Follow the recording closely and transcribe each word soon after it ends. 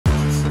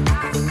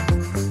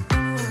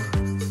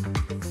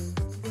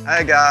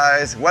Hi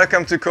guys,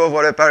 welcome to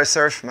Covewater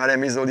Parasurf. My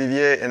name is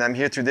Olivier and I'm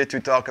here today to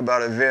talk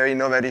about a very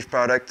innovative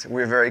product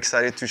we're very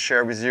excited to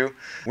share with you.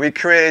 We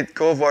created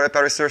Covewater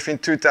Parasurf in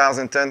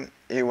 2010.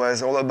 It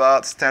was all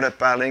about stand-up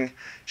paddling,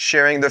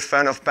 sharing the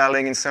fun of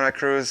paddling in Santa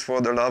Cruz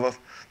for the love of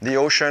the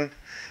ocean.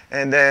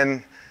 And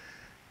then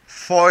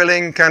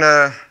foiling kind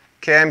of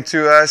came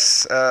to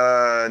us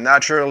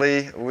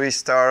naturally. We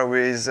started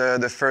with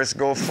the first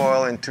Go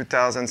foil in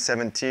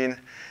 2017.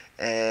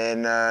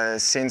 And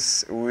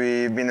since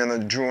we've been on a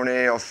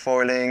journey of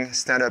foiling,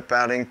 stand-up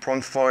paddling,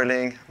 prone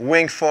foiling,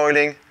 wing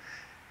foiling,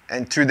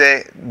 and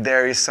today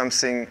there is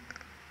something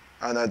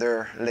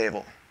another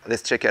level.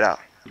 Let's check it out.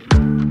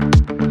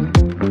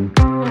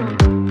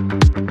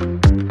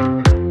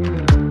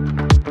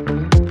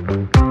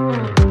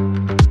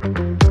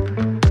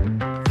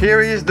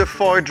 Here is the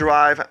Foil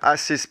Drive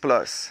Assist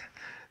Plus.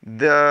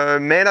 The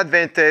main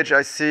advantage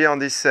I see on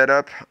this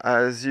setup,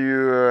 as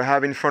you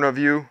have in front of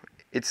you,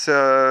 it's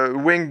a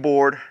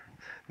wingboard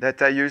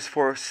that I use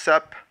for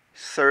SUP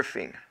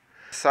surfing.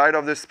 Side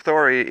of the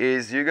story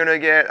is you're gonna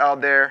get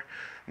out there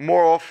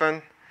more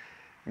often,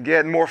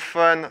 get more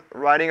fun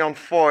riding on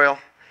foil,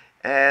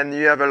 and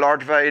you have a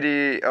large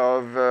variety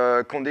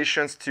of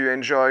conditions to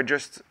enjoy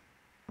just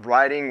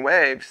riding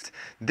waves.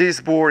 This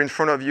board in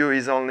front of you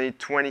is only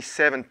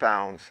 27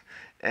 pounds,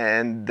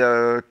 and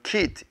the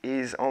kit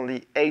is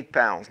only 8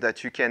 pounds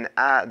that you can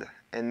add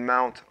and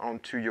mount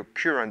onto your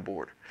current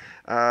board.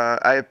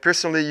 I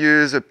personally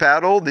use a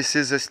paddle. This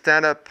is a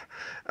stand-up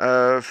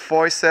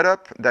foil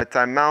setup that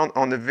I mount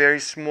on a very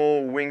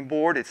small wing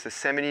board. It's a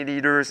 70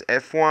 liters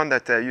F1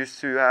 that I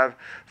used to have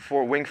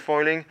for wing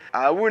foiling.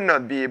 I would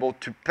not be able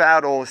to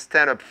paddle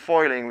stand-up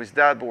foiling with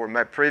that board.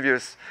 My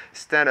previous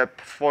stand-up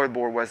foil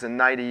board was a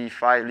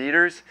 95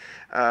 liters,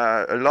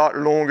 a lot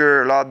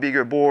longer, a lot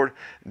bigger board.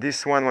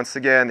 This one, once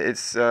again,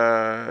 it's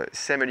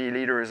 70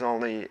 liters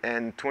only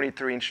and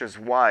 23 inches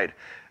wide.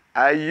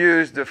 I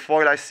use the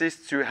Foil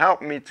Assist to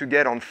help me to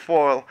get on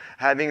foil,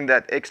 having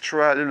that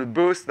extra little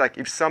boost, like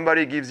if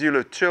somebody gives you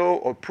a tow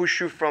or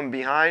push you from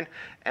behind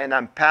and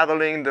I'm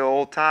paddling the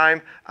whole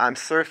time, I'm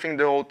surfing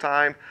the whole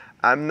time,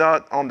 I'm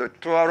not on the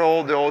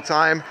throttle the whole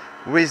time.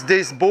 With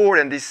this board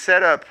and this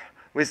setup,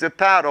 with the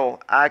paddle,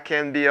 I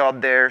can be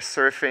out there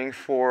surfing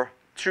for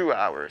 2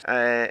 hours.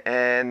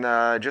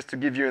 Just to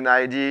give you an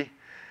idea,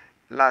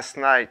 last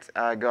night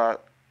I got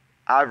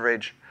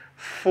average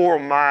 4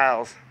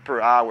 miles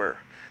per hour.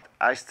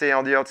 I stay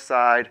on the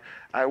outside,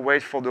 I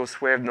wait for those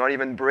waves not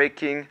even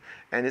breaking,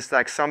 and it's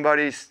like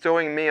somebody is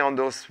towing me on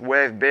those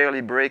waves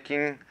barely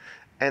breaking,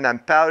 and I'm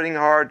paddling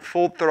hard,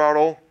 full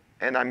throttle,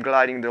 and I'm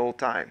gliding the whole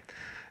time.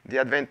 The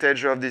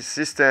advantage of this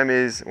system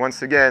is,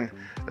 once again,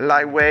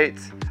 lightweight,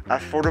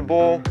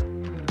 affordable,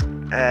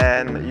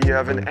 and you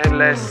have an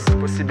endless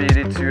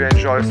possibility to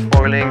enjoy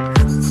foiling.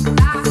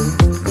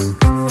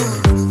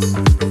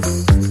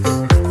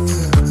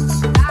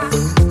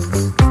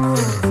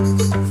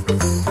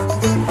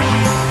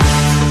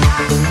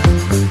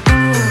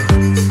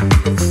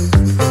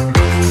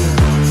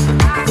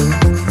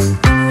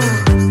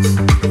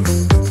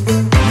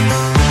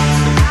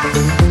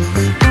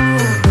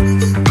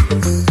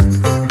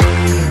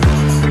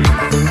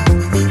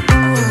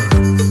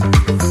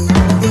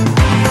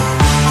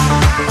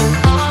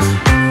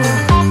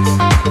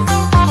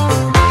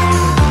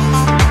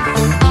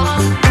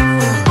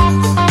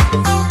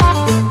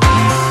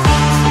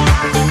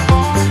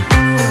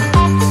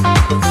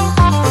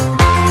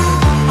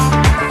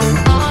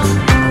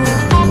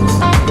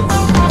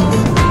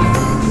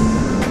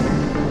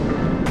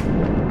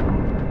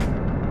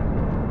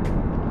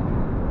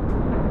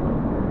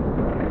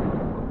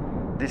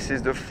 This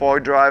is the Foil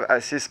Drive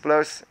Assist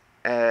Plus,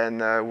 and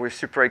we're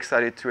super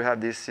excited to have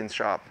this in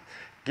shop.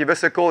 Give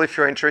us a call if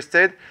you're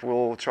interested.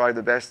 We'll try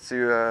the best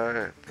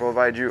to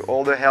provide you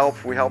all the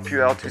help. We help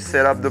you out to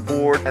set up the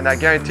board, and I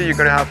guarantee you're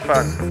gonna have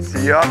fun.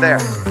 See you out there.